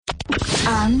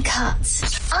Uncut,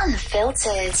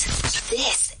 unfiltered.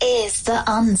 This is the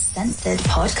Uncensored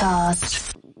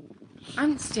Podcast.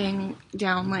 I'm staying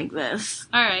down like this.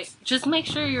 Alright, just make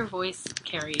sure your voice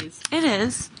carries. It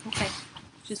is. Okay.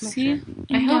 Just make See? sure.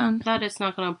 I down. hope that it's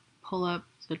not going to pull up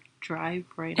the drive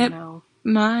right now.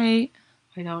 Might.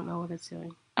 I don't know what it's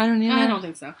doing. I don't either. I don't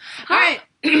think so. Alright.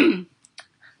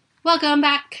 Welcome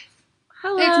back.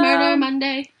 Hello. It's Murder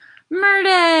Monday.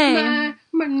 Mur-Day.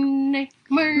 Monday.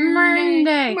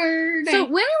 So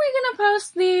when are we going to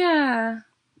post the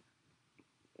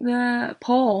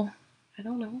poll? I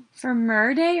don't know. For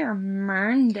Mur-Day or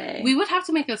Mur-Day? We would have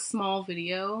to make a small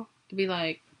video to be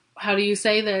like, how do you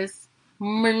say this?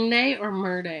 Mur-Day or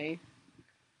Mur-Day?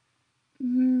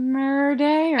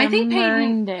 Mur-Day or I think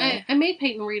Mur-Day? Peyton. I made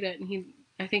Peyton read it, and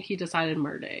I think he decided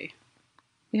Mur-Day.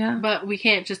 Yeah. But we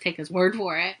can't just take his word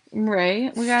for it.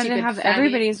 Right. We got to Stupid have fatty.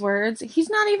 everybody's words. He's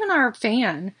not even our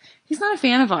fan. He's not a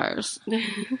fan of ours.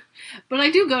 But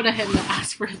I do go to him to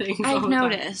ask for things. all I've the time.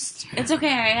 noticed. It's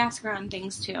okay. I ask her on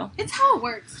things too. It's how it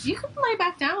works. You can lay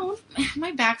back down.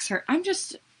 My back's hurt. I'm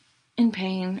just in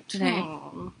pain today.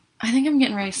 Oh, I think I'm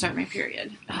getting ready to start my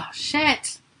period.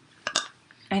 shit.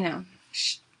 I know.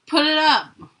 Put it up.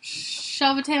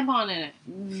 Shove a tampon in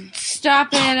it.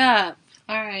 Stop it up.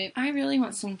 Alright. I really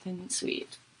want something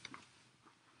sweet.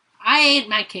 I ate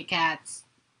my Kit Kats.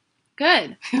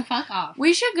 Good. Fuck off.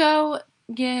 We should go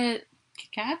get,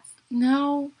 Kit Kats?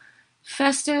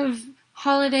 festive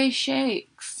holiday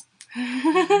shakes.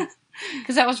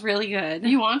 Because that was really good.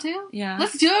 You want to? Yeah.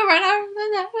 Let's do it right after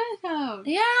the episode.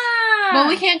 Yeah. But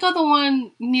we can't go the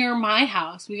one near my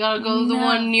house. We gotta go the No.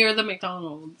 one near the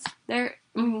McDonald's. There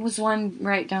was one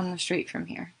right down the street from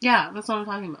here. Yeah, that's what I'm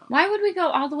talking about. Why would we go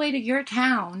all the way to your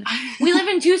town? We live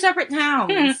in two separate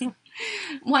towns.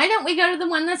 Why don't we go to the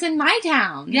one that's in my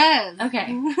town? Yes.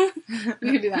 Okay.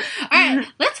 We can do that. Alright,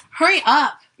 let's hurry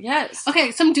up. Yes.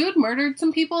 Okay, some dude murdered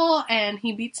some people and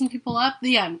he beat some people up.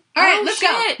 The end. Alright, let's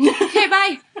shit. go. Okay,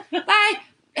 bye. Bye.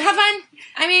 Have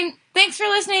fun. Thanks for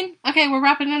listening. Okay, we're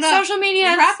wrapping it up. Social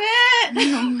media. Wrap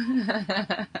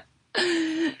it.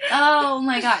 Oh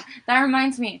my god. That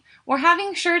reminds me. We're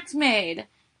having shirts made.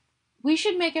 We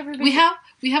should make everybody...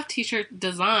 We have t-shirt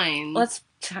designs. Let's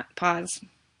pause.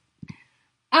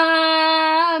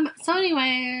 So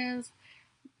anyways,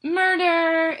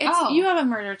 Murder. Oh. You have a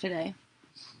murder today.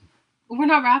 we're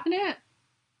not wrapping it?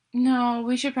 No,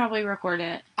 we should probably record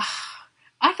it.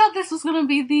 I thought this was gonna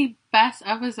be the best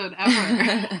episode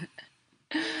ever.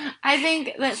 I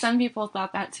think that some people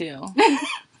thought that too.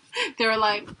 They were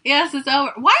like, yes, it's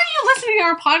over. Why are you listening to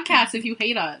our podcast if you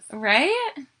hate us?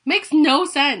 Right? Makes no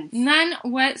sense. None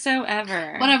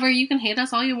whatsoever. Whatever, you can hate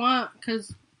us all you want,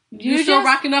 because You you're still just-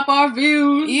 racking up our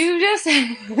views. You just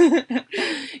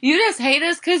hate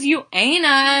us because you ain't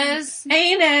us.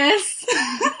 Anus.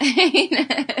 Ain't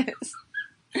us.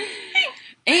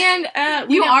 And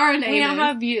You are an we don't anus.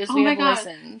 have views. Oh we my have God.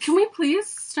 listens. Can we please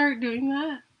start doing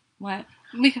that? What?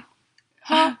 Because,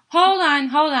 Hold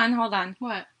on.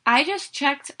 what? I just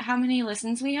checked how many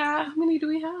listens we have. How many do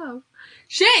we have?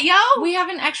 Shit, yo! We have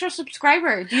an extra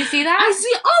subscriber. Do you see that? I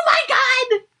see. Oh my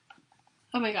god!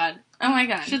 Oh my god. Oh my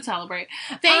god. Should celebrate.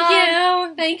 Thank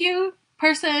you. Thank you,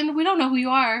 person. We don't know who you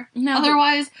are. No.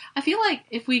 Otherwise, I feel like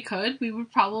if we could, we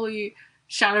would probably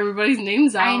shout everybody's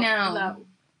names out. I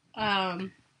know.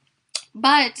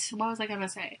 But what was I gonna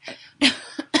say?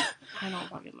 I don't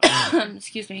fucking know.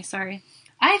 Excuse me. Sorry.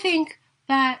 I think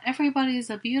that everybody is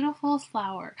a beautiful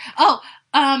flower. Oh,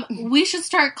 we should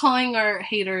start calling our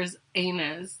haters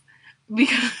anus.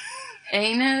 Because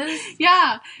Anus.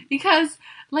 yeah, because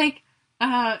like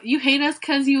you hate us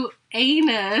because you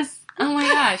anus. Oh my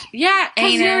gosh. Yeah,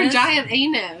 Because anus. you're a giant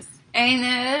anus.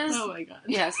 Anus. Oh my god.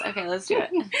 Yes. Okay. Let's do it.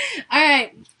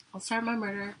 Alright. I'll start my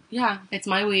murder. Yeah. It's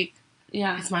my week.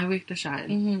 Yeah. It's my week to shine.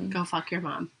 Mhm. Go fuck your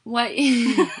mom. What?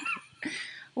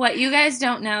 What you guys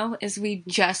don't know is we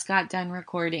just got done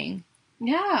recording.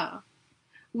 Yeah.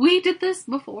 We did this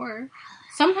before.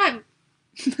 Sometimes.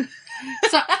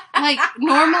 So, like,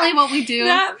 normally what we do.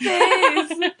 That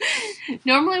face.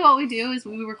 Normally what we do is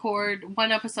we record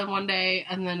one episode one day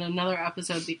and then another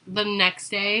episode the next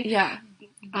day. Yeah.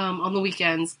 On the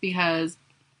weekends because,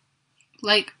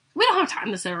 like, we don't have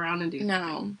time to sit around and do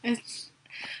No.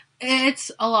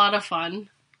 It's a lot of fun.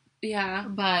 Yeah.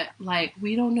 But, like,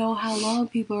 we don't know how long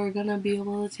people are gonna be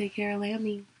able to take care of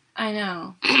Lammy. I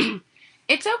know.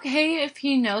 It's okay if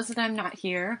he knows that I'm not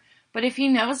here, but if he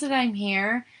knows that I'm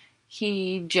here,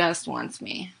 he just wants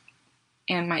me.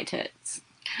 And my tits.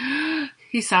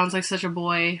 He sounds like such a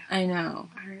boy. I know.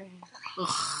 Ugh.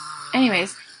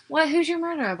 Anyways, who's your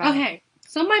murder about? Okay,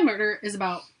 so my murder is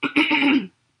about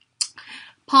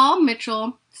Paul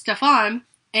Mitchell Stephani,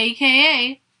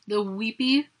 a.k.a. the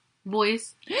Weepy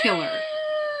Voice Killer.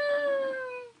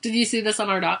 Did you see this on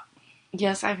our doc?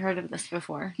 Yes, I've heard of this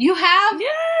before. You have?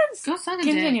 Yes! Go suck a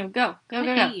Continue. dick. Go. I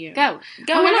Go. hate you. Go. I'm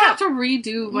gonna have to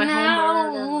redo my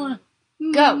homework.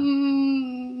 Go.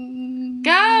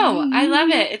 Go! I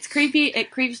love it. It's creepy.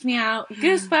 It creeps me out.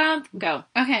 Goosebump. Go.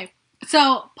 Okay.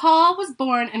 So, Paul was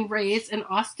born and raised in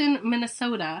Austin,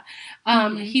 Minnesota.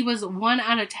 He was 1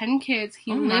 out of 10 kids.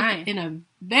 He lived in a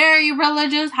very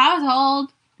religious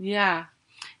household. Yeah.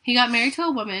 He got married to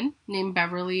a woman named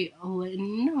Beverly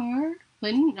Lynn.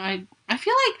 I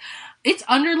feel like it's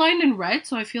underlined in red,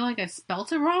 so I feel like I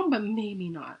spelt it wrong, but maybe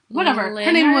not. Whatever. Leonard?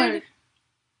 Her name was...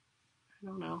 I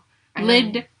don't know.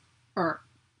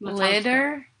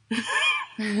 Litter?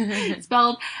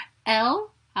 Spelled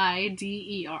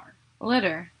L-I-D-E-R.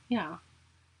 Litter. Yeah.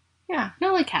 Yeah.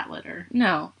 Not like cat litter.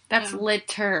 No, that's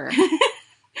litter.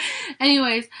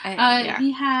 Anyways, yeah.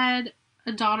 he had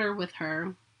a daughter with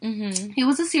her. Mm-hmm. He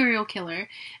was a serial killer.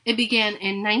 It began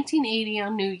in 1980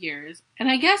 on New Year's. And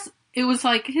I guess it was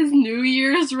like his New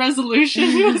Year's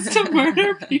resolution was to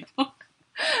murder people.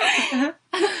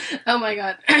 Oh my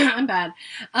god. I'm bad.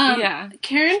 Yeah.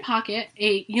 Karen Pocket,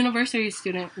 a university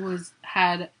student,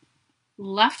 had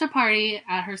left a party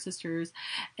at her sister's.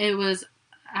 It was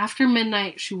after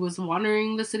midnight. She was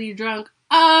wandering the city drunk.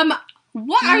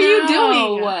 What are you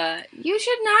doing? You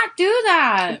should not do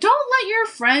that. Don't let your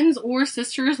friends or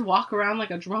sisters walk around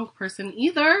like a drunk person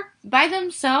either. By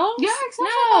themselves? Yeah, exactly.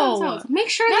 No. By themselves.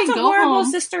 Make sure That's they a go horrible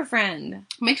home. sister friend.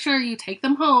 Make sure you take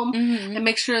them home and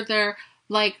make sure they're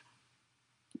like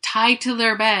tied to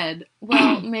their bed.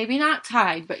 Well, maybe not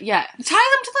tied, but yeah. Tie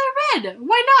them to their bed.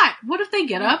 Why not? What if they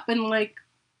get up and like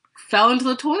fell into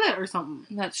the toilet or something?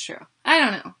 That's true. I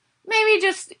don't know. Maybe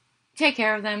just take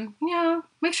care of them. Yeah.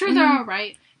 Make sure they're all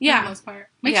right. Yeah. For the most part.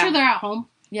 Make sure they're at home.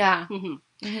 Yeah.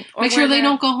 Make sure they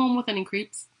don't go home with any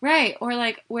creeps. Right. Or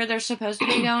like where they're supposed to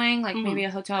be going, like maybe a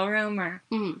hotel room or,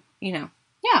 you know.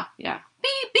 Yeah. Yeah.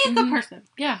 Be a good person.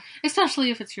 Yeah.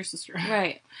 Especially if it's your sister.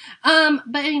 Right.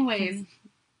 But anyways.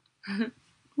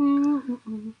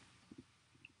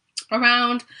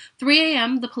 Around 3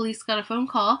 a.m., the police got a phone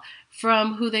call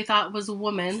from who they thought was a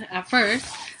woman at first,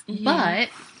 but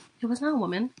it was not a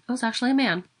woman. It was actually a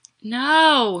man.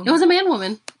 No. It was a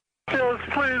man-woman. Yes,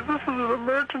 please, this is an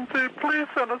emergency. Please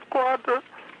send a squad to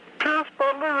Pierce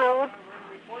Butler Road,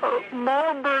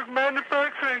 Molenberg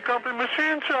Manufacturing Company,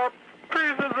 machine shop.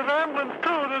 Please, there's an ambulance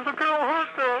too. There's a girl hurt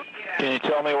there. Can you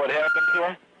tell me what happened to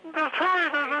her? Just hurry,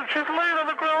 she's laying on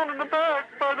the ground in the back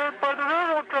by the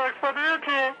railroad tracks, by the edge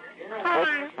here.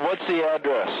 Hurry. What's the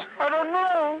address? I don't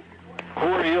know. Who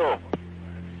are you?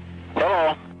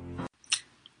 Hello?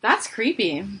 That's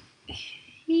creepy.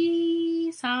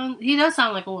 He does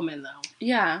sound like a woman, though.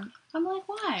 Yeah. I'm like,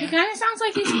 why? He kind of sounds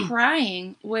like he's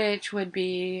crying, which would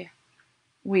be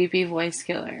Weepy Voice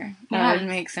Killer. That would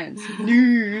make sense.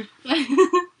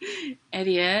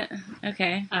 Idiot.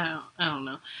 Okay. I don't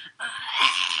know.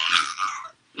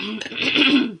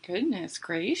 Goodness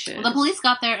gracious. The police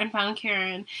got there and found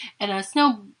Karen in a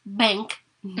snow bank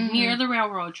near the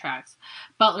railroad tracks.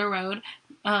 Butler Road,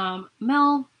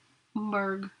 Melberg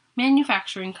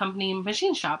Manufacturing Company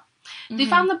machine shop. They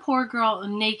found the poor girl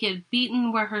naked,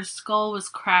 beaten where her skull was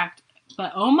cracked.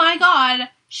 But oh my god,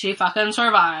 she fucking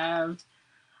survived.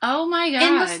 Oh my god.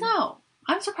 In the snow.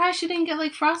 I'm surprised she didn't get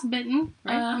like frostbitten.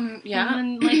 Right? Yeah.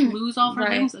 And then like lose all of her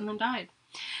limbs and then died.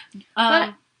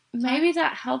 But maybe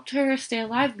that helped her stay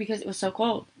alive because it was so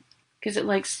cold. Because it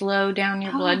like slowed down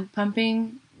your blood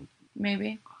pumping.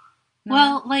 Maybe. No?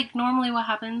 Well, like normally what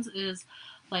happens is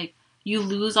like you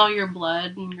lose all your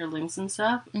blood and your limbs and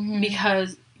stuff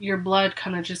because your blood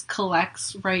kind of just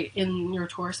collects right in your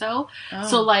torso. Oh.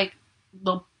 So like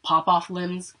they'll pop off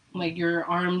limbs, like your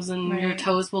arms and your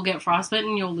toes will get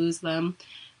frostbitten and you'll lose them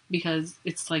because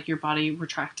it's like your body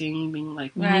retracting, being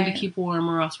like, we need to keep warm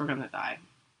or else we're going to die.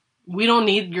 We don't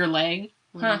need your leg.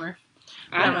 Whatever.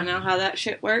 I don't know how that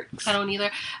shit works. I don't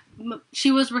either.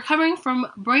 She was recovering from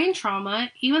brain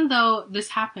trauma. Even though this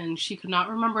happened, she could not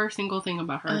remember a single thing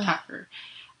about her attacker.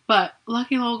 But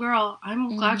lucky little girl,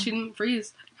 I'm glad she didn't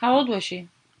freeze. How old was she?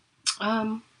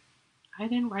 I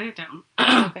didn't write it down.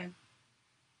 Okay.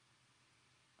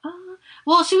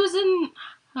 Well, she was in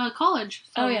college.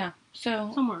 So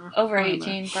so somewhere over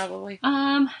 18, probably.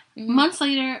 Months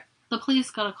later, the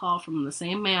police got a call from the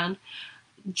same man,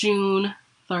 June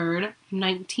 3rd,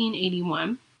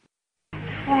 1981.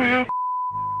 Oh,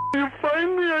 you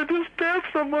find me? I just stabbed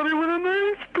somebody with an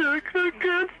ice pick. I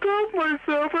can't stop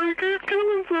myself. I keep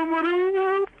killing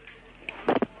somebody.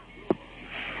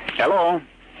 Hello?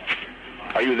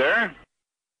 Are you there?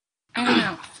 I don't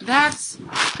know. That's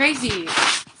crazy.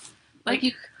 Like,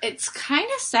 it's kind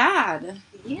of sad.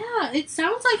 Yeah, it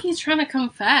sounds like he's trying to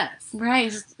confess.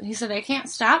 Right. He said, I can't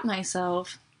stop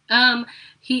myself.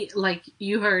 He, like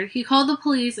you heard, he called the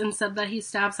police and said that he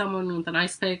stabbed someone with an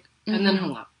ice pick and then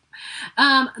hung up.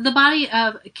 The body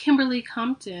of Kimberly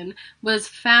Compton was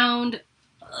found...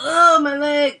 Oh, my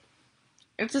leg!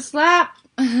 It's a slap.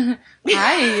 Hi.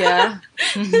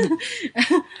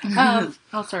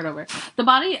 I'll start over. The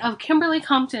body of Kimberly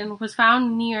Compton was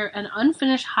found near an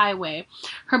unfinished highway.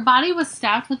 Her body was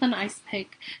stabbed with an ice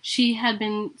pick. She had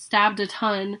been stabbed a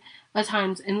ton of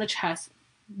times in the chest.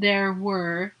 There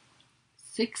were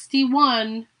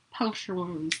 61 puncture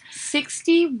wounds.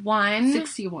 61?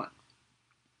 61.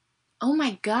 Oh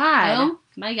my god. Oh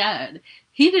my god.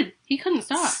 He couldn't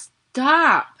stop.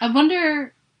 Stop. I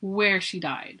wonder where she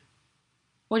died.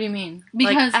 What do you mean?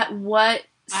 Because... Like, at what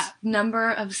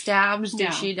number of stabs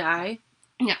did she die?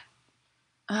 Yeah.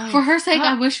 Oh, for her sake,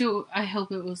 I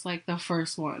hope it was like the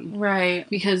first one. Right.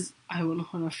 Because I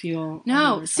wouldn't want to feel...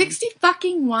 No,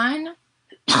 60-fucking-1?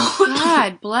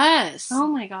 God bless. Oh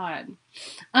my god.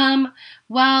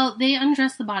 While they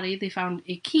undressed the body, they found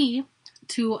a key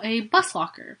to a bus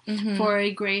locker for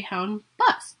a Greyhound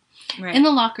bus. Right. In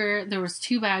the locker, there was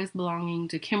 2 bags belonging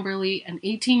to Kimberly, an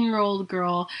 18-year-old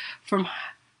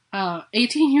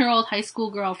high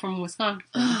school girl from Wisconsin.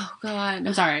 Oh, God.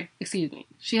 I'm sorry. Excuse me.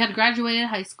 She had graduated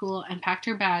high school and packed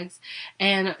her bags,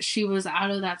 and she was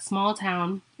out of that small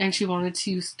town, and she wanted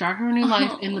to start her new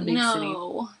life in the big city.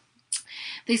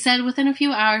 They said within a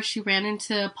few hours she ran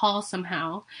into Paul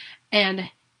somehow, and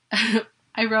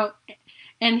I wrote...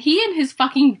 And he and his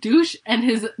fucking douche and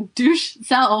his douche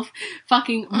self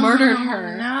fucking murdered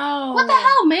her. No. What the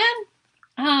hell, man?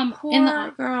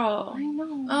 Poor girl. I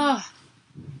know. Ugh.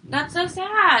 That's so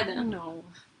sad. I know.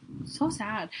 So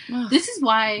sad. Ugh. This is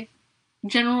why,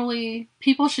 generally,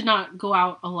 people should not go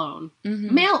out alone.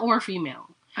 Male or female.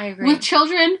 I agree. With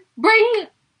children, bring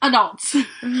adults.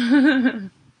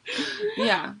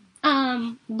 Yeah.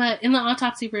 But in the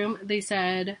autopsy room, they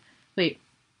said...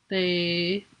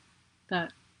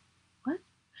 What?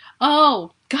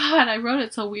 Oh, God, I wrote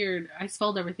it so weird. I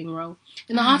spelled everything wrong.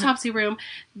 In the autopsy room,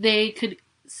 they could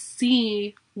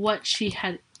see what she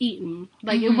had eaten.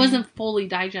 Like, it wasn't fully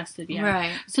digested yet.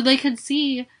 Right. So they could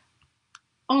see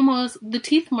almost the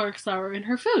teeth marks that were in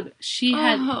her food. She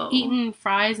had eaten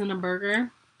fries and a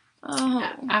burger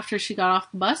after she got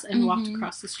off the bus and walked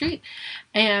across the street.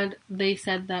 And they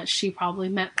said that she probably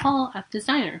met Paul at this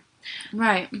diner.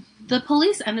 Right. The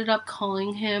police ended up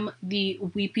calling him the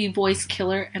weepy voice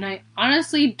killer, and I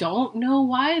honestly don't know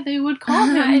why they would call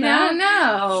him I that. don't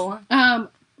know.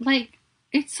 Like,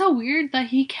 it's so weird that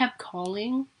he kept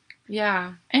calling.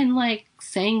 Yeah. And, like,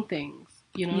 saying things.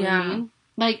 You know what I mean?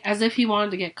 Like, as if he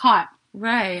wanted to get caught.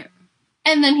 Right.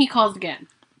 And then he calls again.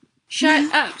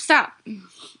 Shut up. Stop.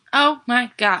 Oh,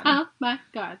 my God. Oh, my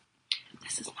God.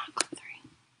 This is not clip 3.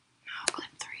 No,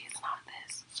 clip 3 is not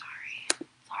this. Sorry.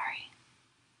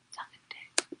 Suck a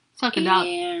dick. Suck a duck.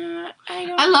 Yeah,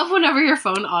 I love whenever your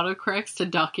phone autocorrects to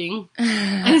ducking.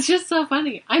 It's just so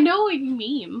funny. I know what you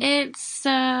mean. It's,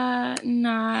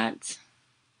 not...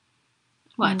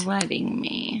 What? Letting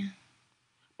me.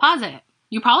 Pause it.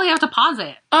 You probably have to pause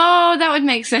it. Oh, that would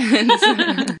make sense.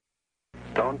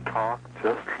 Don't talk,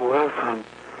 just listen.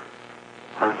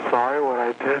 I'm sorry what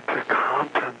I did to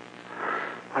Compton.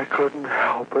 I couldn't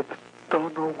help it.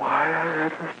 Don't know why I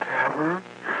had to stab her.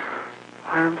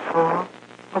 I am so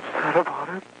upset about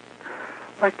it.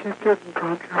 I keep getting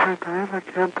drunk every night. I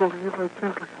can't believe it's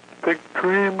just like a big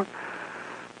dream.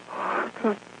 I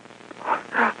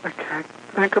can't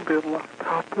think of being locked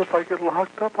up. If I get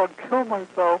locked up, I'll kill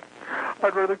myself.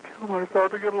 I'd rather kill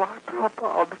myself than get locked up.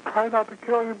 I'll try not to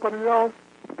kill anybody else.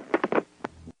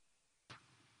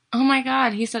 Oh my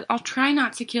God, he said, I'll try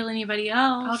not to kill anybody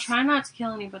else. I'll try not to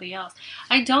kill anybody else.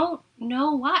 I don't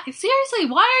know why. Seriously,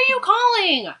 why are you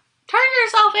calling? Turn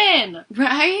yourself in.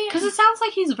 Right? Because it sounds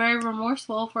like he's very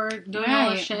remorseful for doing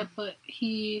all this shit, but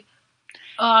he...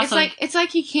 It's like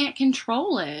he can't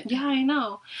control it. Yeah, I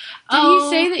know. Did he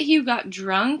say that he got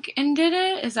drunk and did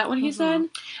it? Is that what he said?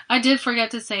 I did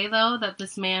forget to say, though, that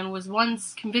this man was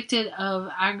once convicted of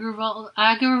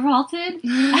aggravated...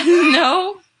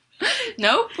 No.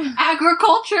 Nope.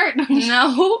 Agriculture?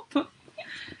 Nope.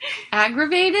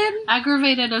 Aggravated?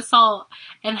 Aggravated assault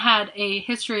and had a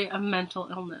history of mental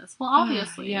illness. Well,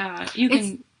 obviously. Yeah.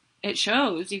 It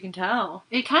shows. You can tell.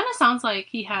 It kind of sounds like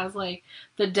he has, like,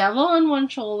 the devil on one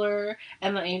shoulder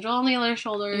and the angel on the other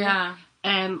shoulder. Yeah.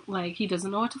 And, like, he doesn't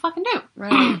know what to fucking do.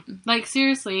 Right. Like,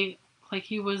 seriously, like,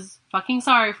 he was fucking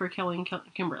sorry for killing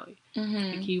Kimberly. Mm-hmm.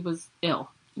 Like, he was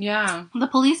ill. Yeah. The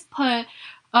police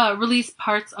released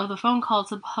parts of the phone call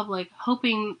to the public,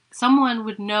 hoping someone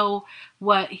would know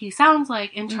what he sounds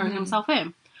like and turn himself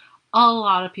in. A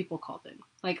lot of people called in.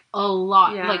 Like, a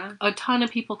lot. Yeah. Like, a ton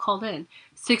of people called in.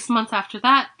 6 months after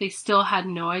that, they still had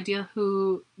no idea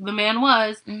who the man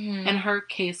was, and her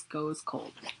case goes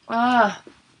cold. Ugh.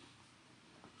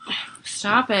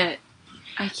 Stop it.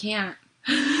 I can't.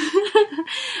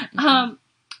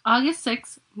 August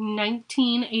 6,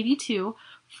 1982,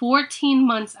 14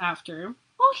 months after...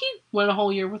 Well, he went a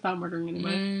whole year without murdering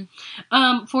anybody.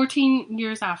 14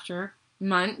 years after...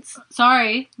 Months?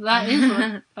 Sorry, that is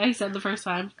what I said the first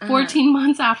time. 14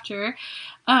 months after,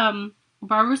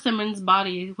 Barbara Simmons'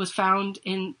 body was found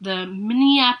in the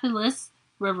Minneapolis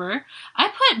River. I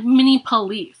put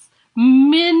Minneapolis.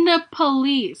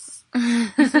 Minneapolis.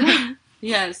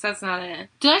 Yes, that's not it.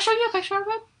 Did I show you a picture of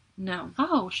it? No.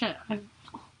 Oh, shit. I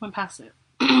went past it.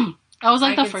 I was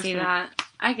like the first one.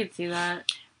 I could see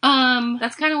that.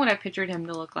 That's That's kind of what I pictured him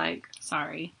to look like.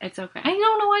 sorry. It's okay. I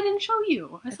don't know why I didn't show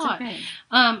you. I It's saw okay.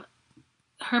 it.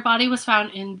 Her body was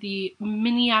found in the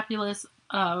Minneapolis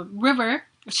River.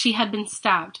 She had been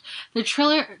stabbed. The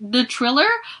killer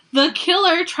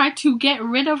tried to get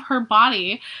rid of her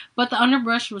body, but the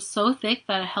underbrush was so thick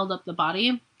that it held up the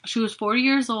body. She was 40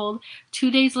 years old. 2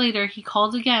 days later, he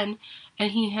called again, and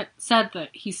he had said that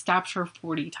he stabbed her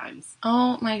 40 times.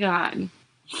 Oh my god.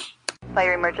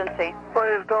 Fire emergency.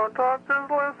 Please don't talk,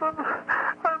 just listen.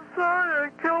 I'm sorry I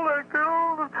killed that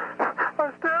girl.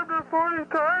 I stabbed her 40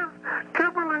 times.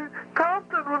 Kimberly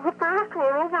Compton was the first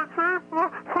one. Oh, my faith. I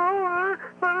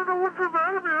don't know what's the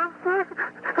matter with me. I'm sick.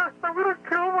 I'm going to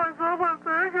kill myself, I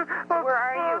think. Where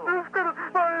are you? I'm just going to...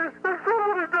 If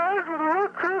somebody dies with a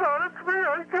red shirt on, it's me.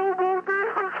 I killed both of you.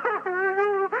 I'm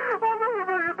sorry. I'll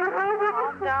never make it to heaven.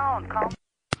 Calm down. Calm.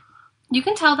 You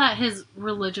can tell that his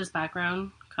religious background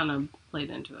kind of played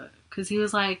into it. Because he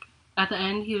was like, at the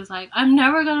end, he was like, I'm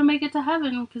never going to make it to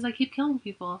heaven because I keep killing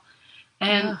people.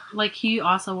 And, like, he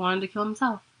also wanted to kill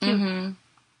himself, too. Mm-hmm.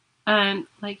 And,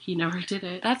 like, he never did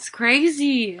it. That's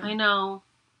crazy. I know.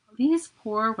 These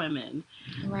poor women.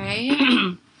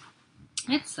 Right?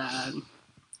 It's sad.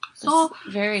 So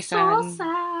very sad. So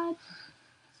sad.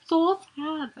 So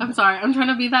sad. I'm sorry. I'm trying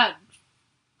to be that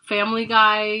Family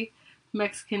Guy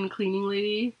Mexican cleaning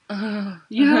lady.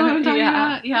 You know what I'm talking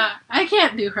about? Yeah. I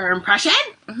can't do her impression.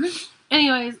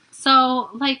 Anyways,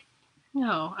 so, like,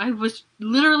 no, I was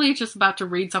literally just about to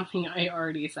read something I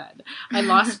already said. I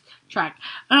lost track.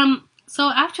 So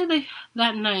after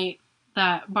that night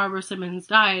that Barbara Simmons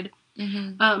died,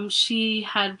 she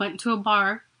had went to a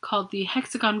bar called the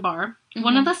Hexagon Bar.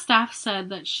 One of the staff said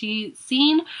that she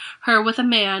seen her with a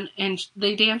man and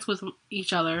they danced with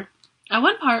each other. At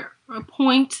one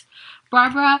point,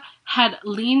 Barbara had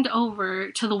leaned over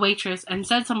to the waitress and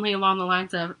said something along the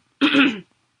lines of,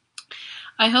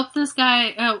 I hope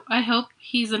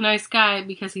he's a nice guy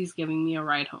because he's giving me a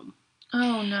ride home.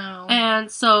 Oh, no. And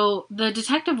so the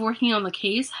detective working on the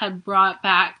case had brought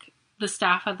back the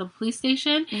staff at the police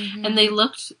station, and they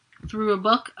looked through a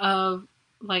book of,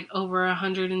 like, over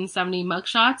 170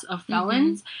 mugshots of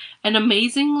felons, and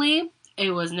amazingly, it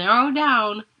was narrowed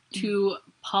down to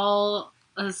Paul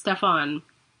Stephani.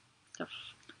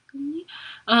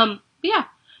 Yeah.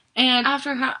 And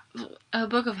after a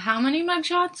book of how many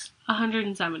mugshots?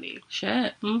 170.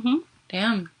 Shit.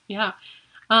 Damn. Yeah.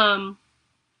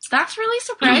 That's really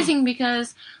surprising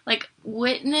because, like,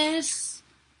 witness,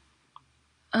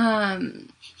 like,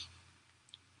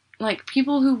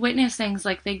 people who witness things,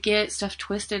 like, they get stuff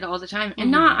twisted all the time. And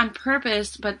not on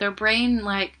purpose, but their brain,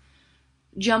 like,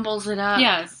 jumbles it up.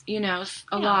 Yes. You know,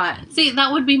 a lot. See,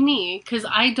 that would be me, because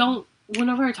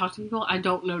whenever I talk to people, I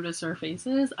don't notice their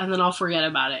faces, and then I'll forget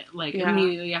about it, like,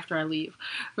 immediately after I leave,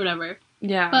 or whatever.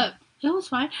 Yeah. But it was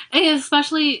fine. And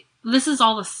especially, this is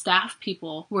all the staff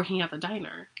people working at the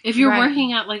diner. If you're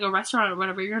working at, like, a restaurant or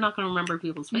whatever, you're not going to remember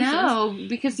people's faces. No,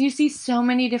 because you see so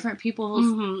many different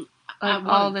people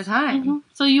all the time.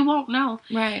 So you won't know.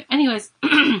 Right. Anyways,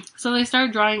 so they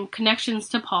started drawing connections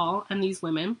to Paul and these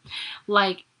women.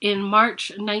 Like, in March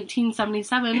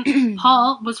 1977,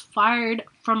 Paul was fired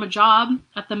from a job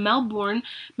at the Melbourne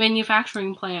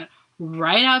manufacturing plant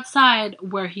right outside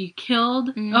where he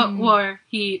killed, or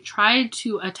he tried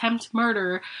to attempt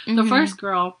murder the first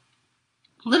girl.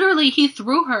 Literally, he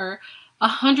threw her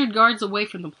 100 yards away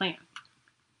from the plant.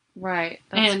 Right.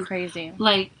 That's crazy.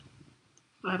 Like,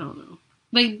 I don't know.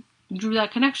 They drew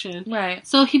that connection. Right.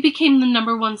 So he became the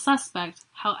number one suspect.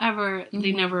 However,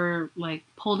 they never, like,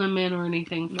 pulled him in or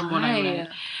anything from what I read.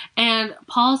 And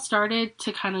Paul started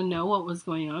to kind of know what was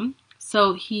going on.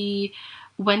 So he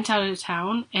went out of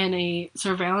town and a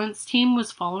surveillance team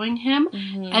was following him,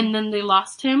 and then they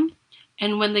lost him.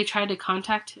 And when they tried to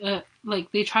contact, him,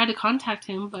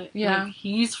 but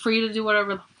he's free to do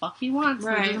whatever the fuck he wants.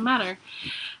 Right. It doesn't matter.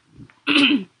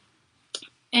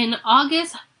 In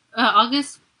August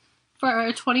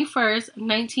 21st,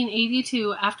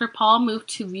 1982, after Paul moved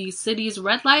to the city's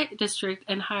red light district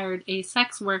and hired a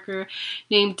sex worker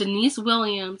named Denise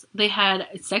Williams, they had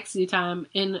sexy time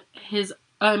in his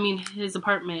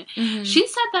apartment. She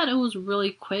said that it was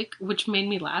really quick, which made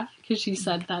me laugh, because she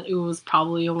said that it was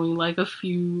probably only like a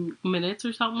few minutes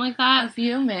or something like that. A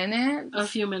few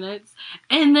minutes.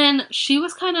 And then she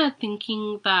was kind of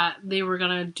thinking that they were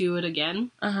gonna do it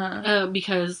again.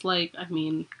 Because, like, a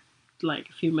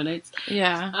few minutes.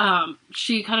 Yeah.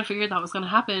 She kind of figured that was gonna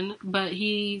happen, but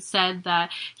he said that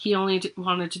he only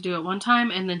wanted to do it one time,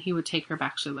 and then he would take her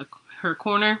back to her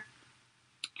corner.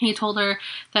 He told her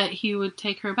that he would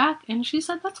take her back, and she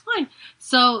said that's fine.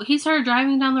 So he started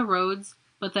driving down the roads,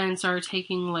 but then started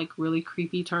taking, like, really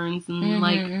creepy turns, and,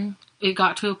 like, it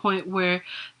got to a point where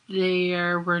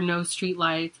there were no street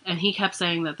lights, and he kept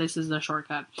saying that this is a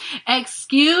shortcut.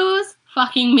 Excuse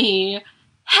fucking me.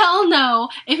 Hell no.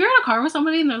 If you're in a car with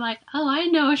somebody and they're like, oh, I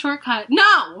know a shortcut.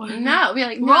 No. Be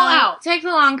like, roll out. Take the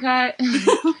long cut.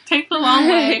 Take the long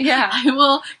way. Yeah. I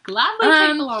will gladly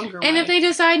take the longer way. And if they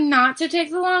decide not to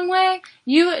take the long way,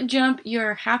 you jump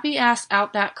your happy ass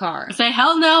out that car. Say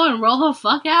hell no and roll the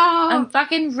fuck out. And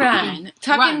fucking run.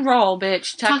 Tuck and roll,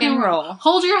 bitch. Tuck and roll.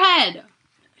 Hold your head.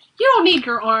 You don't need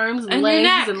your arms and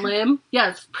legs and limb.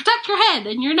 Yes. Protect your head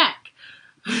and your neck.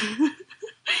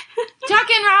 Tuck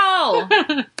and roll.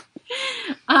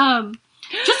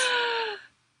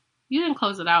 You didn't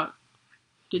close it out,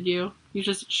 did you? You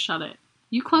just shut it.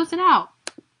 You closed it out.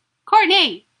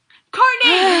 Courtney!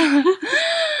 I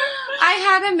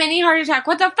had a mini heart attack.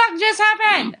 What the fuck just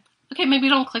happened? Okay, maybe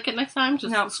don't click it next time.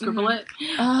 Just scribble it.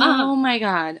 Oh my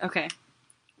god. Okay.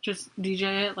 Just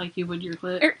DJ it like you would your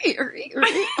clit.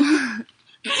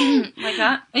 Like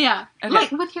that? Yeah. Okay.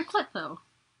 Like with your clit though.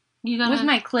 You gotta, with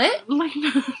my clit? Like,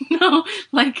 no,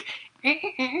 like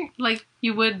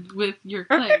you would with your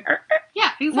clit. Yeah,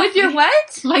 exactly. With your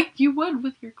what? Like you would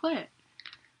with your clit.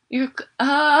 Like,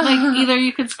 either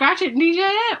you could scratch it and DJ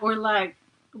it, or, like,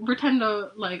 pretend to,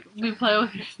 like, be play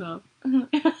with yourself.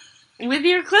 With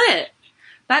your clit.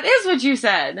 That is what you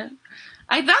said.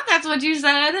 I thought that's what you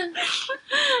said.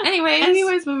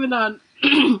 Anyways, moving on.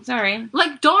 Sorry.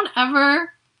 Like, don't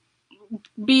ever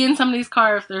be in somebody's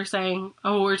car if they're saying,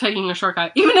 oh, we're taking a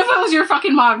shortcut. Even if it was your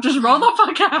fucking mom, just roll the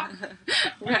fuck out.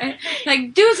 Right?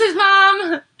 Like, deuces,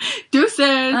 mom!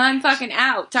 Deuces! I'm fucking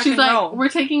out. She's like, roll. We're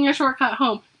taking a shortcut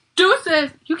home.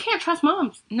 Deuces! You can't trust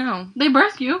moms. No. They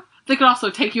birthed you. They could also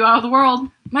take you out of the world.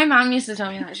 My mom used to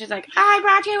tell me that. She's like, I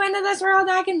brought you into this world,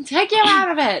 I can take you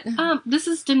out of it. This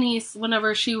is Denise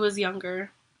whenever she was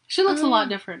younger. She looks a lot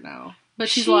different now. But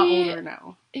she's a lot older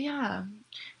now. Yeah.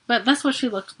 But that's what she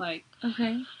looked like.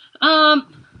 Okay.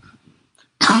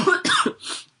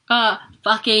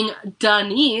 Fucking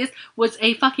Denise was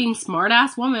a fucking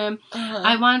smart-ass woman.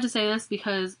 I wanted to say this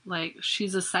because, like,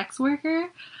 she's a sex worker.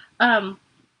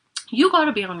 You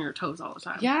gotta be on your toes all the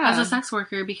time. Yeah. As a sex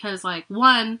worker, because, like,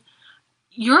 one,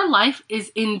 your life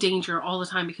is in danger all the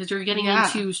time because you're getting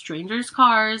into strangers'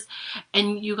 cars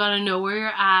and you gotta know where you're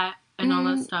at. And all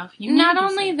that stuff. Not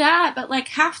only that, but, like,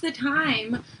 half the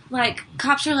time, like,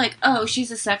 cops are like, oh, she's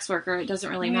a sex worker. It doesn't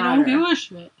really matter. Don't give a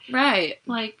shit. Right.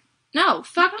 Like, no,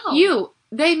 fuck you.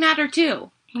 They matter, too.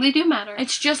 They do matter.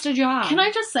 It's just a job. Can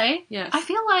I just say? Yes. I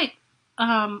feel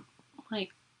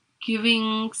like,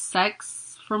 giving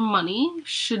sex for money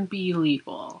should be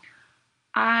legal.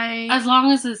 As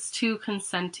long as it's two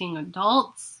consenting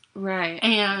adults. Right.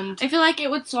 And I feel like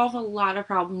it would solve a lot of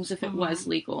problems if it was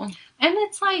legal. And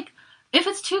it's like, if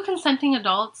it's two consenting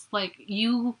adults, like,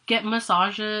 you get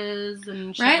massages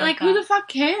and shit. Right? Like who the fuck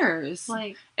cares?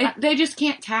 Like, they just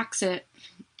can't tax it.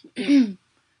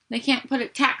 They can't put a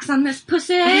tax on this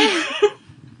pussy.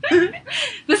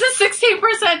 This is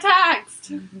 16%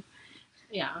 taxed.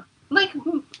 Yeah. Like,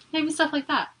 maybe stuff like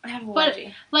that. I have but,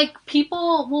 like,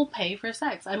 people will pay for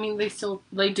sex. I mean,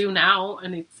 they do now,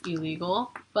 and it's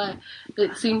illegal. But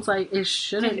it seems like it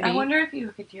shouldn't be. I wonder if you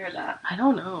could hear that. I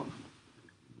don't know.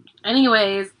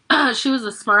 Anyways, she was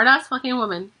a smart-ass fucking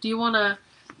woman. Do you want to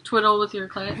twiddle with your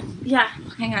clit? Yeah.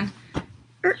 Hang on.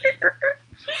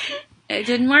 It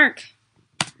didn't work.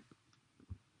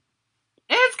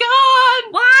 It's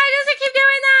gone! Why does it keep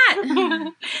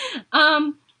doing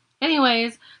that?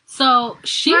 Anyways, so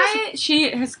she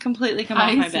has completely come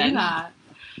off my bed. I see that.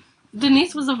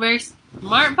 Denise was a very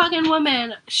Smart fucking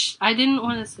woman. I didn't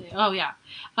want to say. Oh, yeah.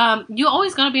 You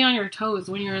always gotta be on your toes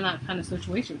when you're in that kind of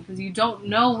situation because you don't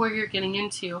know where you're getting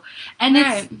into. And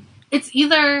it's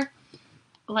either,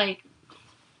 like,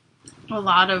 a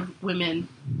lot of women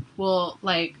will,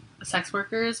 like, sex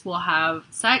workers will have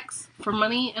sex for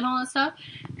money and all that stuff.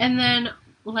 And then,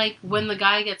 like, when the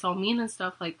guy gets all mean and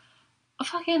stuff, like,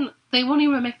 they won't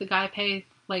even make the guy pay.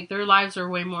 Like, their lives are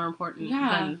way more important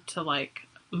than to, like,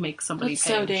 make somebody pay. It's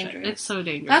so dangerous. It's so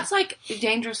dangerous. That's, like,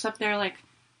 dangerous up there, like,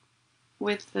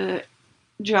 with the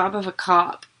job of a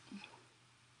cop.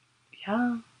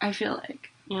 Yeah. I feel like.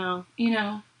 Yeah. You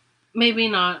know? Maybe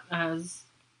not as...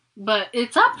 But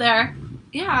it's up there.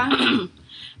 Yeah.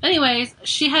 Anyways,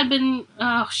 she had been...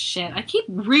 Oh, shit. I keep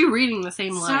rereading the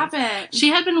same line. Stop it. She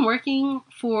had been working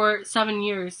for 7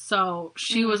 years, so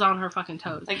she was on her fucking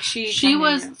toes. Like, she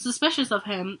was suspicious of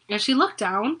him, and she looked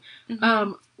down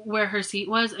where her seat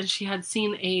was, and she had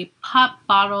seen a pop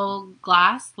bottle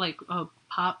glass, like a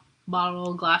pop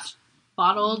bottle glass...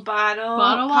 Bottle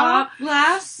pop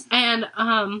glass. And,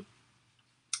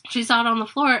 she saw it on the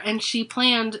floor, and she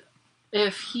planned...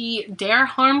 If he dare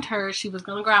harmed her, she was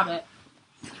gonna grab it.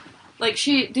 Like,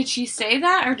 did she say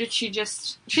that, or did she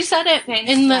just... She said it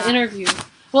in the interview.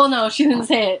 Well, no, she didn't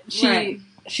say it.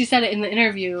 She said it in the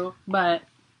interview, but,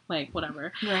 like,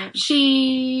 whatever. Right.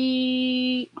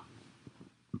 She...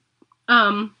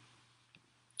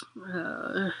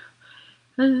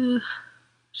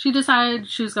 She decided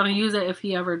she was going to use it if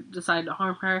he ever decided to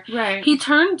harm her. Right. He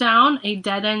turned down a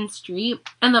dead-end street,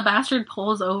 and the bastard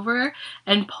pulls over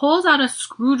and pulls out a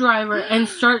screwdriver and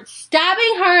starts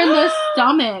stabbing her in the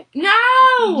stomach.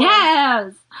 No!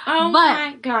 Yes! Oh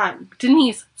my god.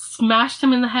 Denise smashed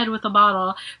him in the head with a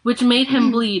bottle, which made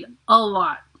him bleed a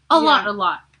lot. A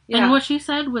lot. Yeah. And what she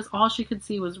said was all she could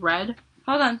see was red.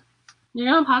 Hold on.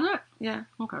 You're going to pause it? Yeah.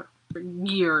 Okay. For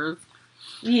years.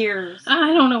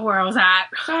 I don't know where I was at.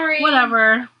 Sorry.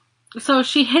 Whatever. So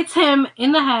she hits him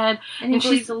in the head. And he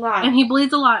bleeds a lot. And he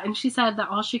bleeds a lot. And she said that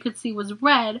all she could see was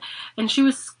red. And she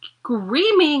was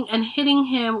screaming and hitting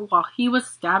him while he was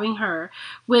stabbing her.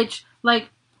 Which, like,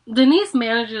 Denise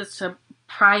manages to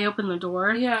pry open the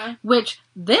door. Yeah. Which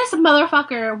this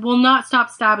motherfucker will not stop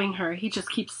stabbing her. He just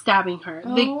keeps stabbing her.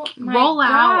 Oh, they roll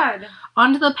out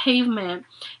onto the pavement.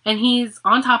 And he's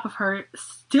on top of her,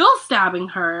 still stabbing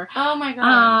her. Oh my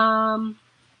god.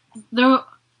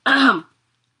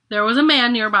 There was a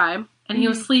man nearby, and he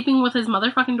was sleeping with his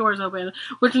motherfucking doors open,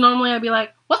 which normally I'd be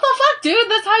like, what the fuck, dude?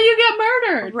 That's how you get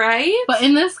murdered. Right? But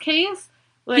in this case,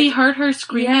 like, he heard her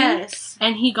screaming, yes.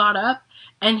 And he got up,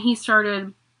 and he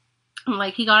started,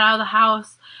 like, he got out of the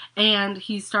house, and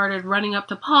he started running up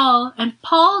to Paul, and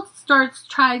Paul starts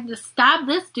trying to stab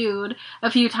this dude a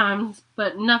few times,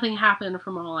 but nothing happened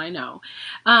from all I know.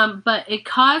 But it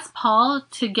caused Paul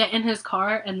to get in his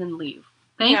car and then leave.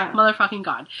 Thank motherfucking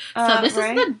God. So this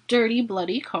is the dirty,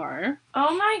 bloody car.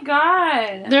 Oh my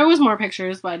god. There was more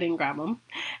pictures, but I didn't grab them.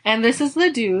 And this is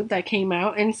the dude that came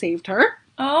out and saved her.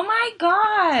 Oh my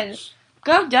god.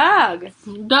 Go Doug.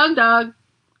 Doug.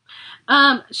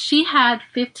 She had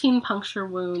 15 puncture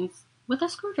wounds with a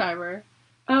screwdriver.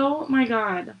 Oh my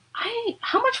god.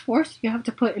 How much force do you have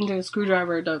to put into a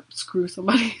screwdriver to screw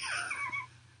somebody?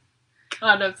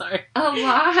 God, I'm sorry. A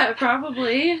lot,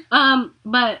 probably.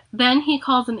 But then he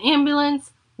calls an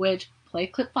ambulance, which, play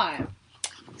clip 5.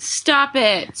 Stop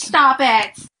it. I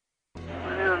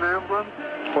need an ambulance.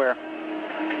 Where?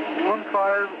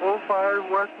 1505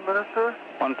 Westminster.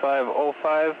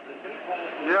 1505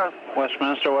 Yes.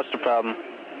 Westminster, what's the problem?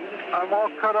 I'm all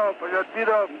cut up. I got beat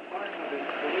up.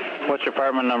 What's your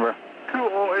apartment number?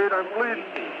 208. I'm bleeding.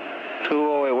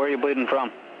 208, where are you bleeding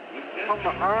from? From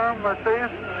my arm, my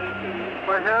face,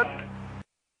 my head.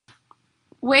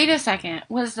 Wait a second.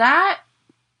 Was that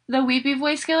the Weepy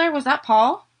Voice Killer? Was that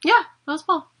Paul? Yeah, that was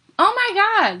Paul. Oh my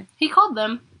god. He called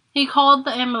them. He called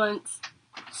the ambulance.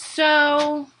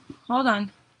 So, hold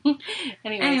on.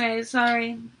 Anyways,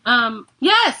 sorry.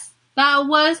 Yes! That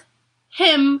was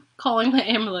him calling the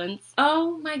ambulance.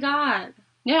 Oh my god.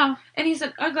 Yeah. And he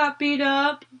said, I got beat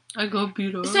up.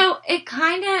 So, it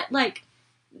kind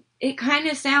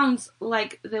of sounds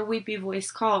like the Weepy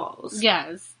Voice calls.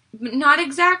 Yes. Not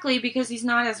exactly, because he's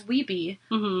not as weepy,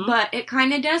 but it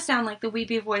kind of does sound like the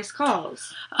Weepy Voice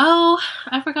calls. Oh,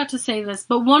 I forgot to say this,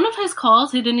 but one of his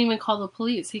calls, he didn't even call the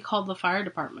police. He called the fire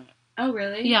department. Oh,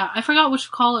 really? Yeah, I forgot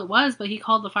which call it was, but he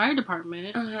called the fire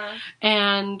department. Uh-huh.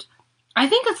 And I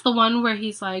think it's the one where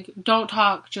he's like, don't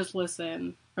talk, just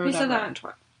listen. Or he whatever. said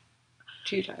that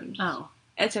 2 times. Oh.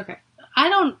 It's okay.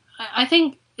 I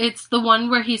think it's the one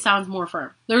where he sounds more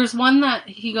firm. There's one that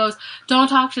he goes, don't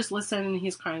talk, just listen, and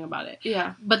he's crying about it.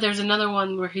 Yeah. But there's another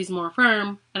one where he's more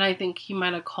firm, and I think he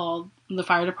might have called the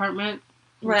fire department.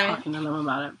 Right. Talking to them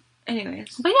about it.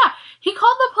 Anyways. But yeah, he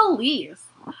called the police.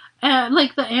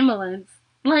 Like, the ambulance.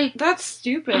 Like... That's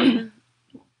stupid.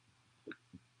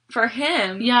 For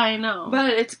him. Yeah, I know. But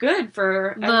it's good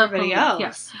for everybody else.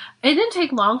 Yes. It didn't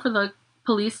take long for the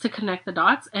police to connect the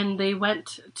dots, and they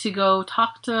went to go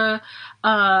talk to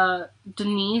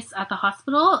Denise at the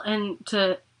hospital, and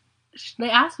they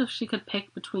asked if she could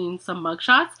pick between some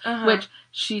mugshots, which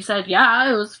she said,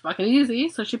 yeah, it was fucking easy.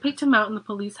 So she picked him out, and the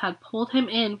police had pulled him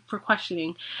in for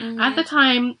questioning. At the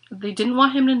time, they didn't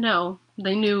want him to know.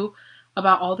 They knew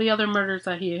about all the other murders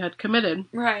that he had committed.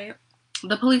 Right.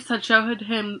 The police had showed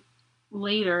him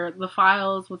later the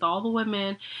files with all the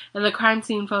women and the crime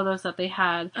scene photos that they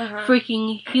had.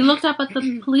 He looked up at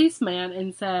the policeman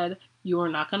and said, you are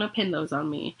not going to pin those on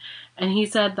me. And he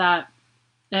said that,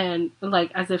 and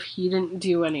like as if he didn't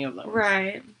do any of those.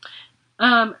 Right.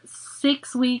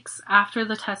 6 weeks after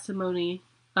the testimony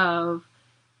of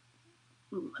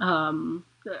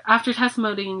after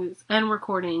testimonies and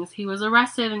recordings, he was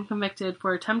arrested and convicted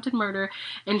for attempted murder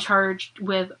and charged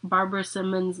with Barbara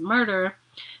Simmons' murder.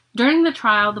 During the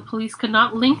trial, the police could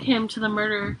not link him to the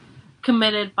murder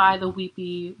committed by the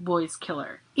Weepy Voice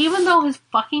killer, even though his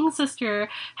fucking sister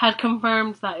had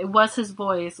confirmed that it was his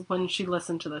voice when she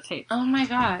listened to the tape. Oh my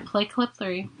god. Play clip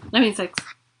 3. I mean 6.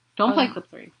 Don't play clip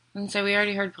 3. And so we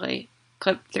already heard play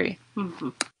clip 3.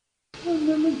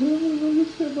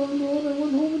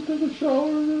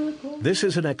 This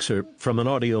is an excerpt from an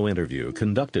audio interview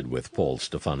conducted with Paul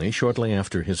Stephani shortly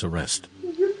after his arrest.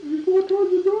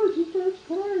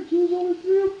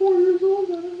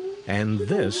 And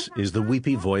this is the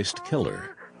weepy-voiced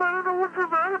killer. I don't know what's the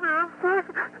matter with me. I'm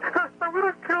sick. I'm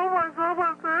going to kill myself.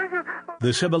 I'm thinking.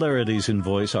 The similarities in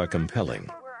voice are compelling.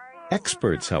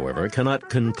 Experts, however, cannot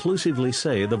conclusively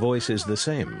say the voice is the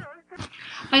same.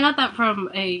 I got that from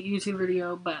a YouTube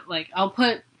video, but like I'll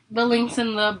put the links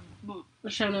in the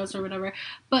show notes or whatever.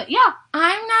 But yeah,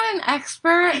 I'm not an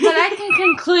expert, but I can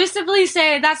conclusively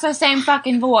say that's the same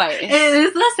fucking voice. It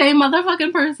is the same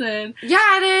motherfucking person.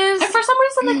 Yeah, it is. And for some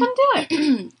reason they couldn't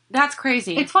do it. That's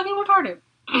crazy. It's fucking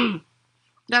retarded.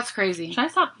 That's crazy.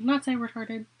 Should I not say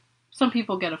retarded? Some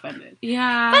people get offended.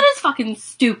 Yeah. That is fucking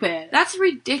stupid. That's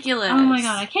ridiculous. Oh my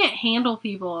god, I can't handle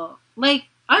people. Like,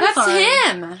 I'm sorry.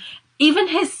 That's him. Even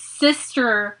his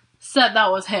sister said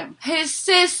that was him. His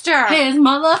sister. His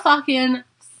motherfucking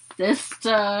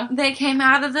sister. They came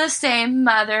out of the same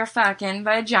motherfucking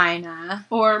vagina.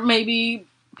 Or maybe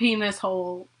penis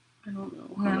hole. I don't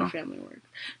know how their family works.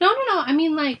 No. I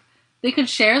mean, like, they could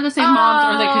share the same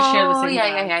moms or they could share the same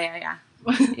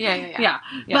dads. Yeah.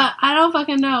 But I don't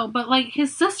fucking know. But, like,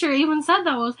 his sister even said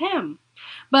that was him.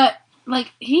 But,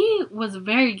 like, he was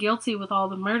very guilty with all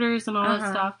the murders and all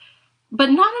that stuff. But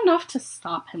not enough to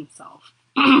stop himself.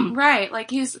 Right.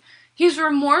 Like, he's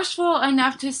remorseful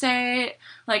enough to say,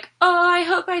 like, oh, I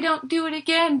hope I don't do it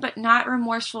again, but not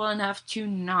remorseful enough to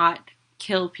not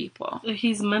kill people.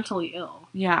 He's mentally ill.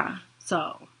 Yeah.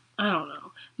 So, I don't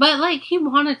know. But, like, he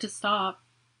wanted to stop.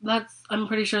 I'm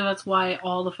pretty sure that's why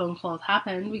all the phone calls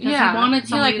happened. Because he wanted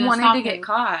somebody to stop to get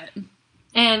caught.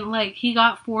 And, like, he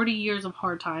got 40 years of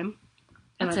hard time.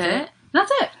 And that's it?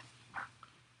 That's it.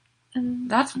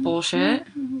 That's bullshit.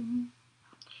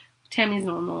 Tammy's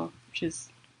normal. She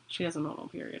has a normal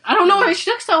period. I don't know why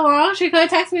she took so long. She could have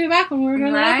texted me back when we were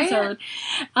doing the episode.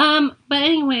 But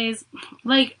anyways,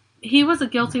 like, he was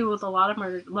guilty with a lot of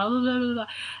murders.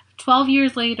 12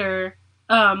 years later,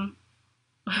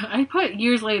 I put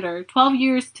years later, 12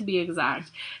 years to be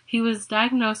exact, he was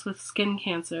diagnosed with skin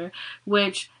cancer,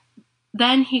 which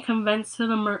then he confessed to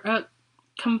the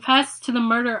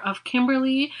murder of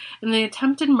Kimberly and the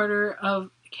attempted murder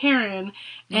of Karen.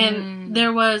 And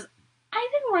there was, I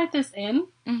didn't write this in,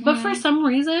 but for some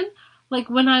reason, like,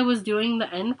 when I was doing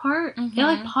the end part, it,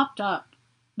 like, popped up.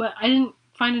 But I didn't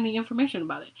find any information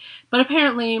about it. But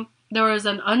apparently, there was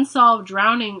an unsolved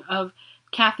drowning of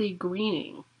Kathy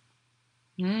Greening.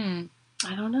 I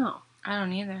don't know. I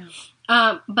don't either.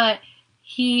 But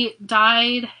he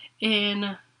died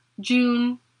in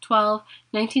June 12,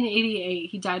 1988.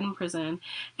 He died in prison.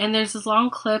 And there's this long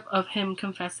clip of him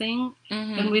confessing.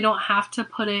 And we don't have to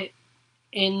put it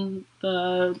in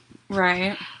the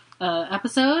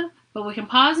episode. But we can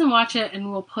pause and watch it.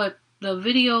 And we'll put the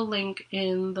video link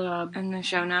in the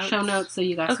show notes. So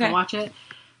you guys can watch it.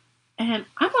 And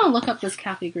I'm going to look up this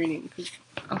Kathy Greening.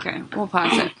 Okay, we'll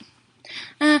pause it.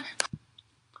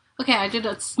 Okay, I did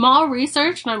a small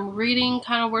research, and I'm reading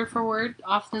kind of word for word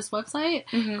off this website,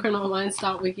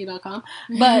 criminalminds.wiki.com.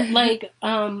 But, like,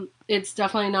 it's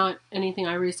definitely not anything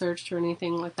I researched or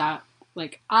anything like that.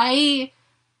 Like,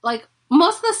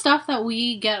 most of the stuff that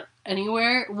we get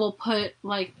anywhere will put,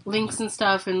 like, links and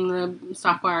stuff in the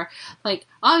stock bar. Like,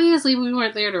 obviously, we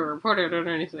weren't there to report it or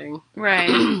anything.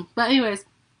 Right. But anyways,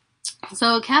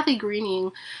 so Kathy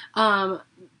Greening,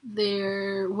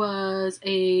 there was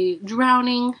a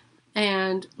drowning,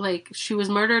 and, like, she was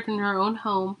murdered in her own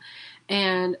home,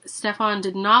 and Stefan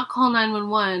did not call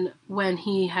 911 when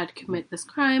he had committed this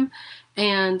crime,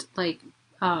 and,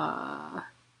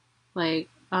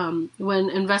 when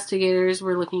investigators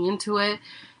were looking into it,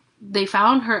 they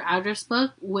found her address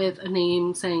book with a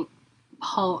name saying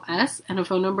Paul S. and a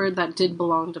phone number that did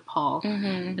belong to Paul,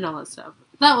 and all that stuff.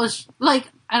 That was, like,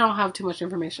 I don't have too much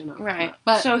information on it. Right.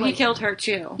 But, so he like, killed her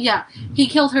too. Yeah, he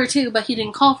killed her too, but he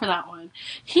didn't call for that one.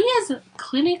 He is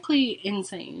clinically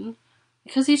insane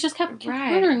because he just kept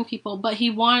murdering people, but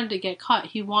he wanted to get caught.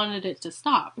 He wanted it to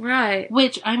stop. Right.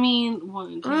 Which, I mean,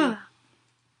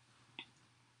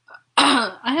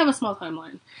 I have a small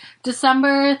timeline.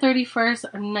 December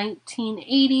 31st,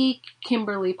 1980,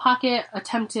 Kimberly Pocket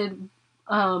attempted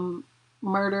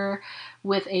murder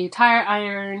with a tire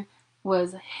iron,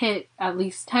 was hit at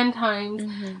least 10 times.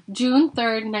 June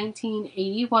 3rd,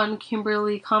 1981,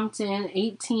 Kimberly Compton,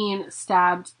 18,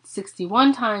 stabbed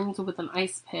 61 times with an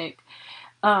ice pick.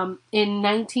 In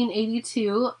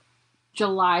 1982,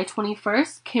 July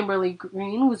 21st, Kimberly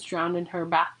Green was drowned in her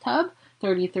bathtub,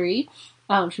 33.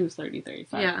 She was 33,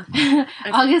 sorry. Yeah.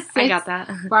 August 6th, I got that.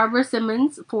 Barbara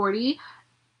Simmons, 40.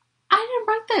 I didn't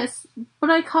write this, but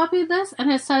I copied this,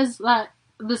 and it says that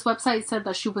this website said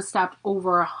that she was stabbed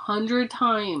over 100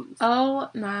 times.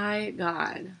 Oh my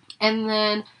god. And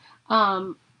then,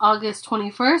 August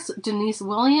 21st, Denise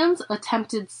Williams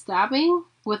attempted stabbing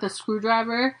with a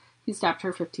screwdriver. He stabbed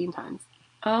her 15 times.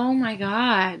 Oh my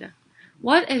god.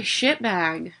 What a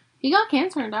shitbag. He got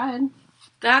cancer and died.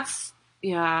 That's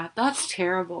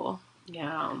terrible.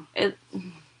 Yeah. I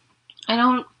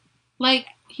don't, like,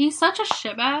 he's such a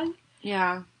shitbag.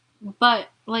 Yeah. But,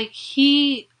 like,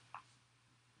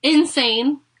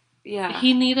 insane. Yeah.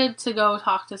 He needed to go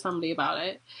talk to somebody about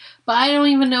it. But I don't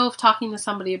even know if talking to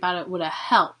somebody about it would have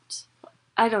helped.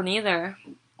 I don't either.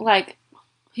 Like,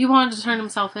 he wanted to turn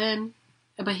himself in,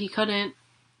 but he couldn't.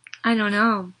 I don't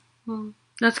know.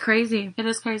 That's crazy. It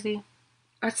is crazy.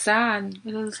 That's sad.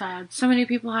 It is sad. So many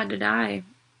people had to die.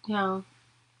 Yeah.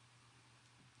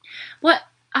 What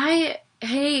I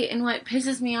hate and what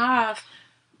pisses me off,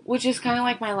 which is kind of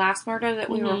like my last murder that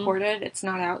we reported. It's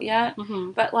not out yet.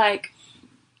 But, like,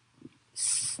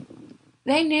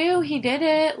 they knew he did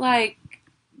it, like,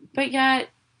 but yet,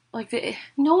 like,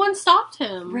 no one stopped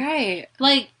him. Right.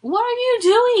 Like, what are you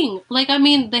doing? Like, I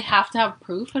mean, they have to have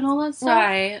proof and all that stuff.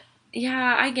 Right.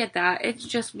 Yeah, I get that. It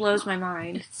just blows my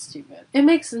mind. It's stupid. It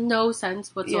makes no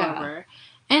sense whatsoever.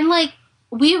 Yeah. And, like,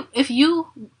 if you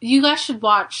guys should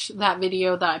watch that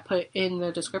video that I put in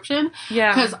the description.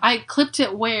 Yeah. Because I clipped it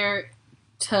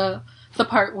to the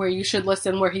part where you should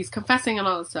listen, where he's confessing and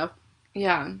all that stuff.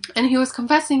 Yeah. And he was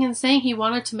confessing and saying he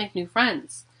wanted to make new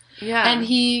friends. Yeah. And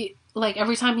he, like,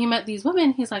 every time he met these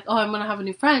women, he's like, oh, I'm going to have a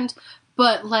new friend.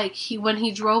 But, like, when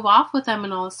he drove off with them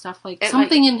and all this stuff, like,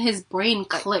 something in his brain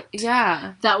clicked.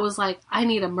 Yeah. That was like, I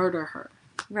need to murder her.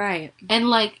 Right. And,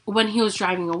 like, when he was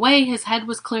driving away, his head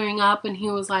was clearing up, and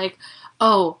he was like,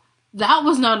 oh, that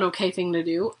was not an okay thing to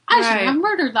do. I should have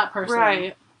murdered that person.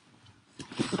 Right.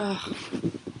 Ugh.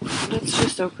 That's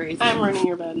just so crazy. I'm ruining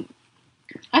your bed.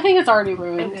 I think it's already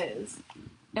ruined. It is.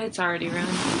 It's already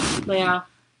ruined. But yeah.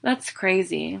 That's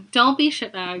crazy. Don't be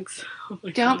shitbags. Oh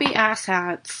don't be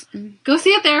asshats. Go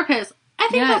see a therapist. I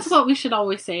think that's what we should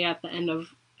always say at the end of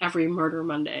every Murder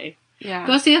Monday. Yeah.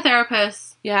 Go see a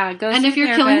therapist. Yeah, go see a therapist. And if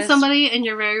you're killing somebody and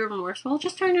you're very remorseful,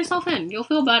 just turn yourself in. You'll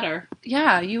feel better.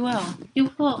 Yeah, you will. You'll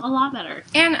feel a lot better.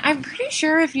 And I'm pretty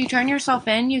sure if you turn yourself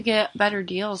in, you get better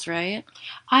deals, right?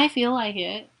 I feel like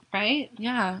it, right?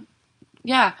 Yeah.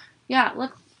 Yeah. Yeah.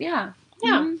 Yeah.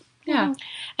 Mm-hmm. Yeah.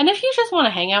 And if you just want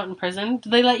to hang out in prison, do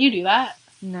they let you do that?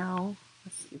 No.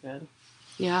 That's stupid.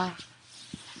 Yeah.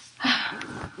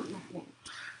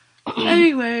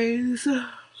 Anyways.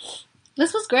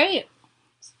 This was great.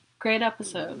 Great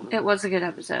episode. It was a good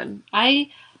episode.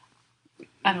 I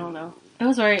don't know. It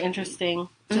was very interesting.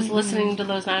 Just listening to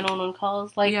those 911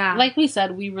 calls. Like we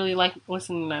said, we really like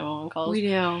listening to 911 calls. We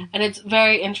do. And it's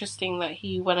very interesting that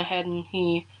he went ahead and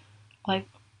he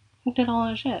did all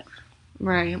that shit.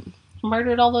 Right.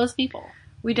 Murdered all those people.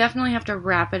 We definitely have to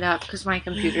wrap it up because my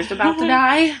computer's about to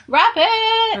die. Wrap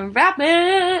it! Wrap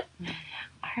it!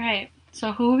 Alright.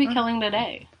 So who are we killing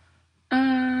today?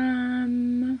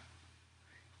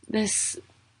 This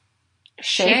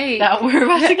Shake that we're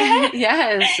about to get?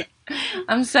 Yes.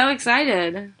 I'm so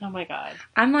excited. Oh my god.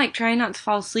 I'm like trying not to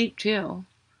fall asleep too.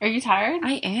 Are you tired?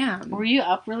 I am. Were you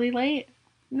up really late?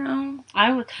 No.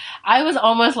 I was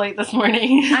almost late this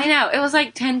morning. I know. It was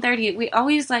like 10:30. We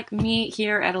always like meet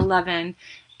here at 11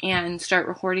 and start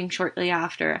recording shortly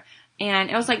after. And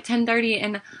it was like 10:30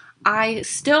 and I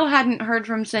still hadn't heard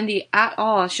from Cindy at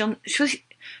all.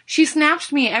 She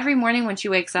snaps me every morning when she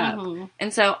wakes up. Mm-hmm.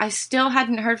 And so I still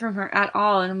hadn't heard from her at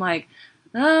all. And I'm like,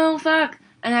 oh, fuck.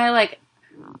 And I like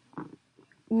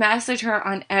message her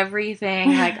on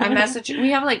everything. Like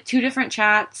we have like 2 different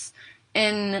chats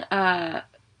on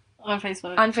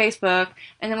Facebook.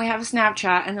 And then we have a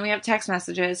Snapchat. And then we have text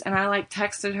messages. And I like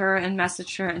texted her and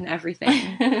messaged her and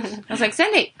everything. I was like,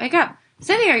 Cindy, wake up.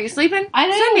 Cindy, are you sleeping?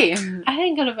 Cindy. I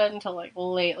didn't go to bed until like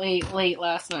late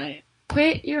last night.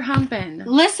 Quit your humping.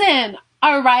 Listen,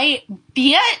 alright,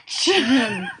 bitch.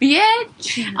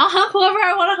 Bitch. I'll hump whoever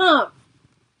I want to hump.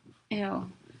 Ew.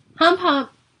 Hump.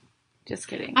 Just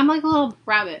kidding. I'm like a little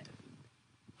rabbit.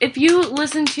 If you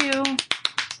listen to...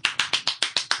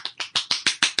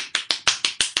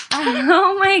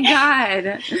 Oh my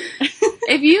god.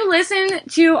 If you listen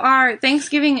to our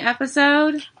Thanksgiving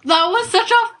episode... That was such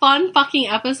a fun fucking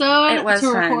episode it was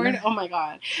to record. Oh my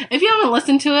god. If you haven't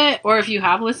listened to it, or if you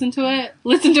have listened to it,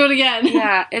 listen to it again.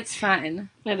 Yeah, it's fun.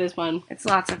 It is fun. It's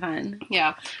lots of fun.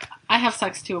 Yeah. I have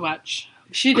sex too much.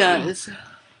 She does.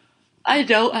 I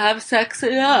don't have sex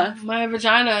enough. My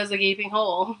vagina is a gaping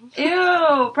hole.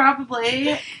 Ew, probably.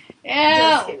 Ew.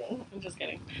 I'm just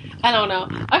kidding. I don't know.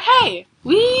 Okay.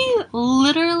 We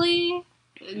literally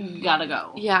gotta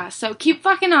go. Yeah, so keep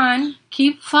fucking on.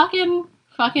 Keep fucking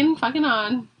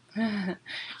on.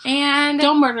 And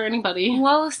don't murder anybody.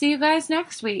 We'll see you guys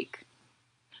next week.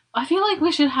 I feel like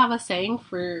we should have a saying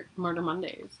for Murder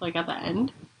Mondays, like at the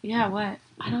end. Yeah, what?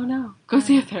 I don't know. Go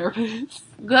see a therapist.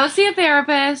 Go see a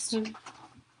therapist.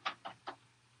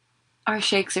 Our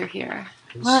shakes are here.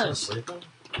 He's still sleeping?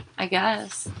 I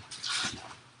guess.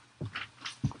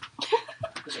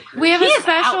 We have a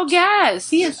special guest.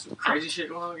 He is crazy shit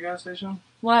going on at the gas station?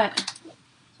 What?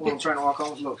 Someone trying to walk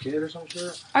home with a little kid or some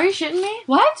shit? Are you shitting me?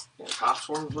 What? Yeah, cops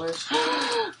swarming the place.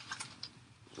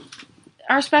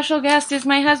 Our special guest is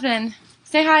my husband.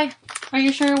 Say hi. Are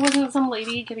you sure it wasn't some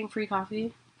lady getting free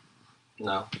coffee?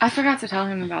 No. I forgot to tell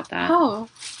him about that. Oh.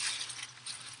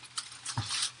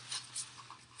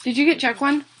 Did you get check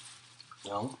one?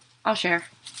 No. I'll share.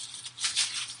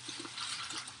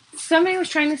 Somebody was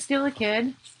trying to steal a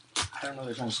kid. I don't know if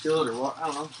they're trying to steal it or what. I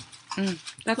don't know.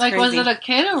 That's like, crazy. was it a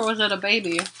kid or was it a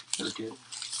baby? It was a kid.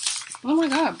 Oh my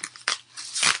god.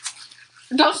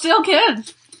 Don't steal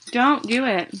kids. Don't do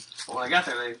it. Well, when I got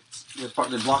there, they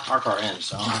blocked our car in,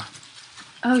 so.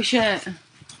 Oh shit.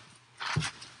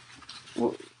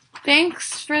 Well,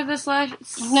 thanks for the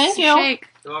Thank you. shake.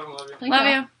 You're welcome, love you. Love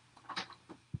you.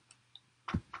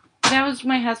 That was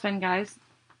my husband, guys.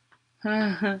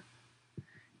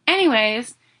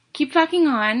 Anyways, keep fucking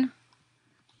on.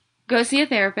 Go see a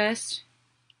therapist.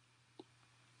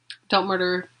 Don't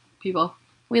murder people.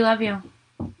 We love you.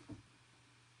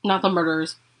 Not the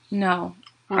murderers. No.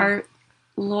 Our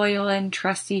loyal and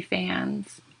trusty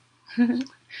fans.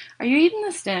 Are you eating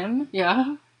the stem?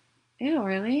 Yeah. Ew,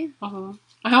 really? Uh-huh.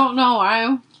 I don't know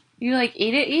why. You like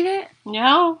eat it?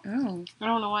 Yeah. Oh. I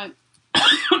don't know why.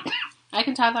 I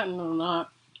can tie that in a knot.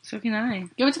 So can I.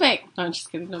 Give it to me. No, I'm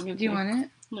just kidding. Don't give it to me. Do you want it?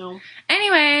 No.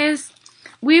 Anyways,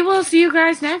 we will see you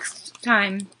guys next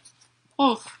time.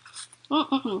 Oh.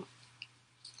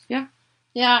 Yeah?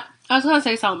 Yeah. I was going to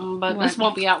say something, but this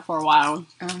won't be out for a while.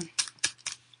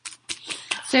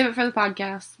 Save it for the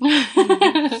podcast.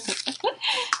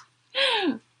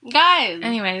 Guys.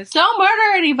 Anyways. Don't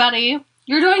murder anybody.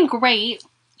 You're doing great.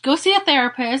 Go see a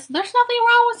therapist. There's nothing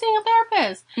wrong with seeing a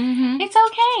therapist. Mm-hmm. It's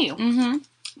okay. Mm-hmm.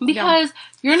 Because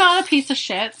you're not a piece of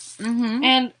shit. Mm-hmm.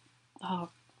 And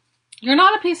you're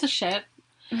not a piece of shit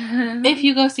if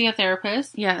you go see a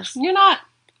therapist. Yes. You're not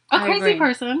a crazy agree.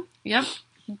 person. Yep.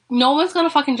 No one's gonna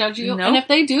fucking judge you. Nope. And if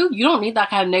they do, you don't need that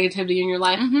kind of negativity in your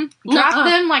life. Mm-hmm. Drop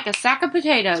them like a sack of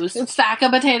potatoes. A sack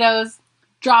of potatoes.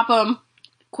 Drop them.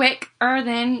 Quicker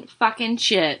than fucking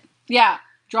shit. Yeah.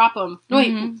 Drop them. No,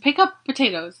 wait. Pick up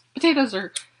potatoes. Potatoes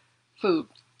are food.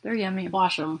 They're yummy.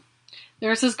 Wash them.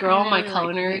 There's this girl in my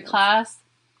culinary class,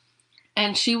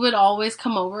 and she would always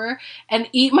come over and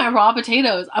eat my raw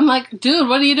potatoes. I'm like, dude,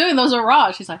 what are you doing? Those are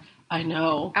raw. She's like, I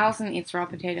know. Allison eats raw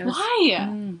potatoes.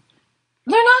 Why?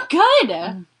 They're not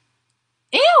good.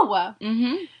 Ew.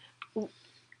 Mm-hmm.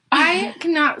 I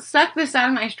cannot suck this out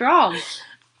of my straw.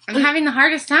 I'm having the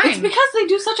hardest time. It's because they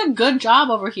do such a good job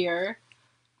over here.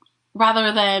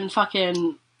 Rather than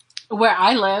fucking where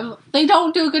I live. They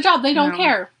don't do a good job. They don't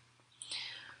care.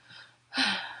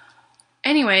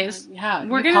 Anyways, yeah,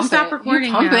 we're going to stop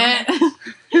recording now.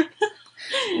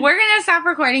 We're going to stop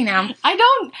recording now.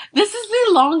 This is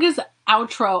the longest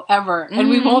outro ever, and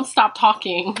we won't stop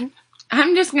talking.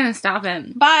 I'm just going to stop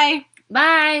it. Bye.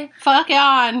 Bye. Fuck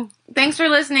on. Thanks for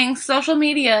listening. Social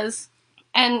medias.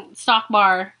 And Stock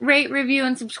Bar. Rate, review,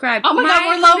 and subscribe. Oh my God,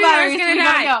 we're low batteries. We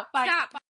gotta go. Bye. Stop.